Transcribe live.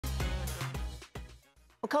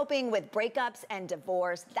coping with breakups and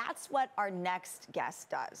divorce. That's what our next guest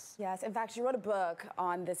does. Yes, in fact, she wrote a book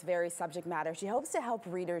on this very subject matter. She hopes to help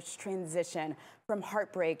readers transition from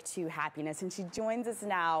heartbreak to happiness. And she joins us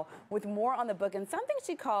now with more on the book and something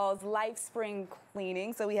she calls life spring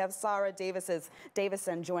cleaning. So we have Sarah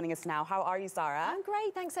Davison joining us now. How are you, Sarah? I'm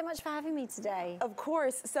great. Thanks so much for having me today. Of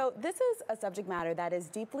course. So this is a subject matter that is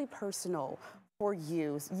deeply personal for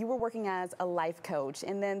you. You were working as a life coach,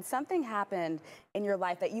 and then something happened in your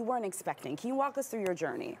life that you weren't expecting. Can you walk us through your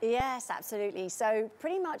journey? Yes, absolutely. So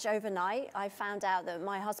pretty much overnight, I found out that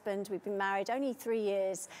my husband, we've been married only 3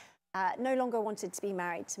 years, no longer wanted to be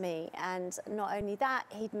married to me. And not only that,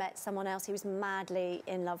 he'd met someone else he was madly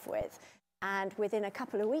in love with. And within a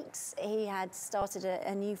couple of weeks, he had started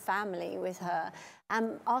a new family with her.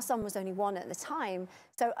 Our son was only 1 at the time.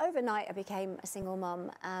 So overnight, I became a single mum.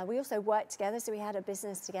 We also worked together, so we had a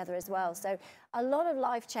business together as well. So a lot of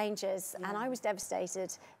life changes, and I was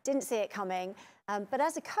devastated, didn't see it coming. But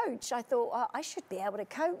as a coach, I thought, well, I should be able to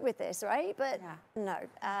cope with this, right? But no,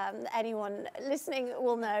 anyone listening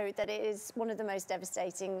will know that it is one of the most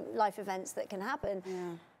devastating life events that can happen.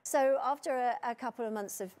 So after a couple of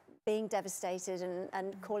months of being devastated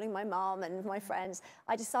and calling my mom and my friends,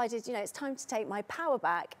 I decided, you know, it's time to take my power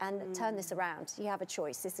back and turn this around. You have a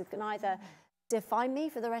choice. This can either define me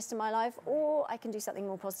for the rest of my life, or I can do something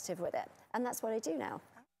more positive with it. And that's what I do now.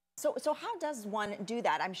 So how does one do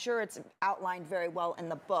that? I'm sure it's outlined very well in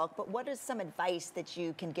the book, but what is some advice that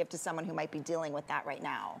you can give to someone who might be dealing with that right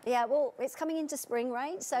now? Yeah, well, it's coming into spring,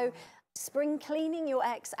 right? So spring cleaning your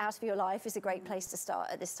ex out of your life is a great place to start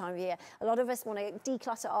at this time of year. A lot of us want to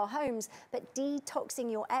declutter our homes, but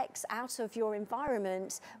detoxing your ex out of your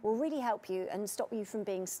environment will really help you and stop you from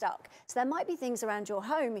being stuck. So there might be things around your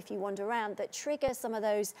home, if you wander around, that trigger some of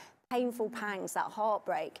those painful pangs, that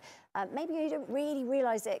heartbreak. Maybe you don't really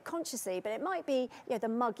realize it consciously, but it might be, you know, the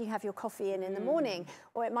mug you have your coffee in the morning,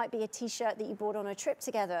 or it might be a t-shirt that you bought on a trip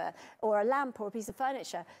together, or a lamp or a piece of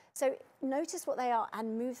furniture. So notice what they are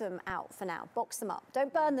and move them out for now. Box them up.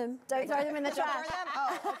 Don't burn them. Don't throw them in the trash.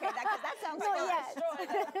 Oh, okay, that sounds Not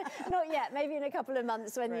yet. Not yet. Maybe in a couple of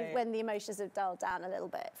months when the emotions have dulled down a little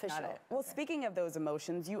bit, for sure. Well, speaking of those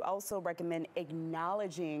emotions, you also recommend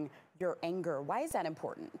acknowledging your anger. Why is that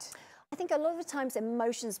important? I think a lot of the times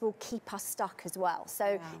emotions will keep us stuck as well.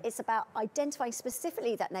 So it's about identifying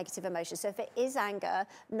specifically that negative emotion. So if it is anger,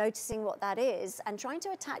 noticing what that is and trying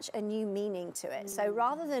to attach a new meaning to it. So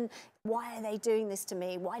rather than, why are they doing this to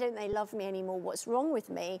me? Why don't they love me anymore? What's wrong with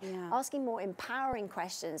me? Asking more empowering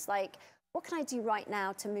questions like, what can I do right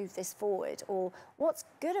now to move this forward? Or what's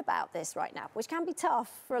good about this right now? Which can be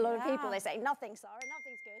tough for a lot of people. They say, nothing, Sarah,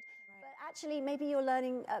 nothing's good. But actually, maybe you're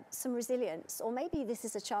learning some resilience, or maybe this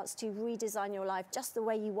is a chance to redesign your life just the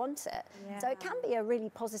way you want it. So it can be a really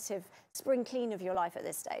positive spring clean of your life at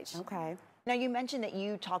this stage. Okay. Now, you mentioned that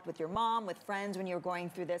you talked with your mom, with friends when you were going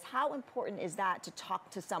through this. How important is that to talk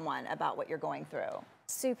to someone about what you're going through?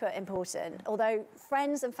 Super important. Although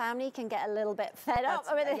friends and family can get a little bit fed up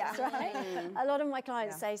with this, right? A lot of my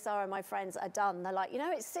clients say, Sarah, my friends are done. They're like, you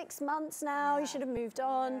know, it's 6 months now, you should have moved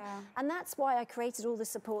on. And that's why I created all the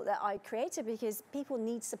support that I created, because people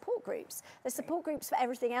need support groups. There's support groups for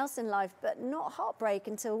everything else in life, but not heartbreak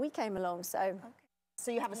until we came along. So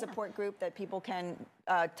you have a support group that people can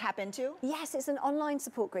tap into? Yes, it's an online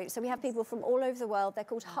support group. So we have people from all over the world. They're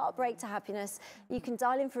called Heartbreak to Happiness. You can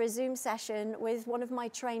dial in for a Zoom session with one of my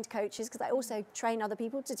trained coaches, because I also train other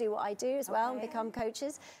people to do what I do as well and become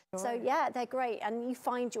coaches. So yeah, they're great. And you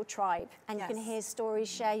find your tribe and you can hear stories,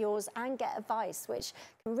 share yours, and get advice, which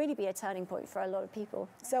can really be a turning point for a lot of people.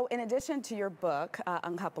 So in addition to your book,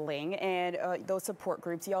 Uncoupling, and those support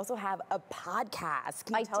groups, you also have a podcast.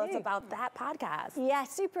 Can you tell us about that podcast? Yeah,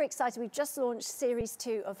 super excited. We've just launched Series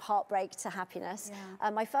 2 of Heartbreak to Happiness.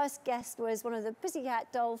 My first guest was one of the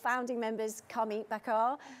Pussycat Doll founding members, Karmeet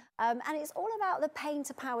Bakar. And it's all about the pain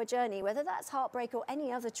to power journey, whether that's heartbreak or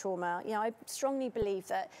any other trauma. You know, I strongly believe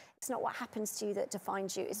that it's not what happens to you that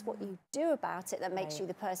defines you, it's what you do about it that makes you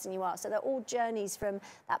the person you are. So they're all journeys from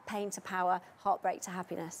that pain to power, heartbreak to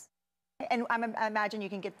happiness. And I imagine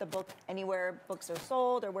you can get the book anywhere books are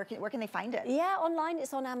sold, or where can they find it? Yeah, online.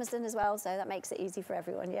 It's on Amazon as well, so that makes it easy for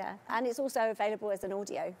everyone. And it's also available as an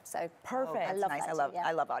audio. So perfect. I love that.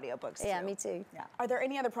 I love audiobooks. Yeah, me too. Are there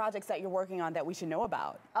any other projects that you're working on that we should know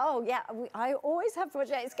about? Oh yeah, I always have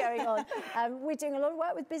projects going on. We're doing a lot of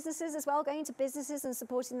work with businesses as well, going into businesses and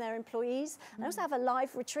supporting their employees. I also have a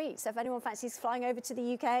live retreat. So if anyone fancies flying over to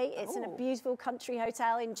the UK, it's in a beautiful country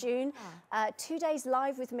hotel in June. 2 days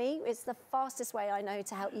live with me. It's the fastest way I know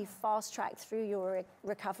to help you fast track through your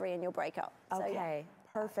recovery and your breakup. Okay,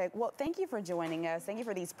 Perfect. Well, thank you for joining us. Thank you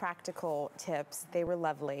for these practical tips. They were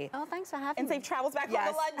lovely. Oh, thanks for having And me. safe travels back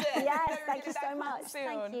Yes. home to London. Yes, We're thank you getting so back much. soon.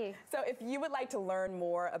 Thank you. So if you would like to learn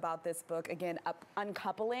more about this book, again,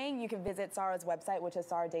 Uncoupling, you can visit Sarah's website, which is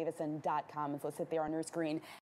sarahdavidson.com. It's listed there on your screen.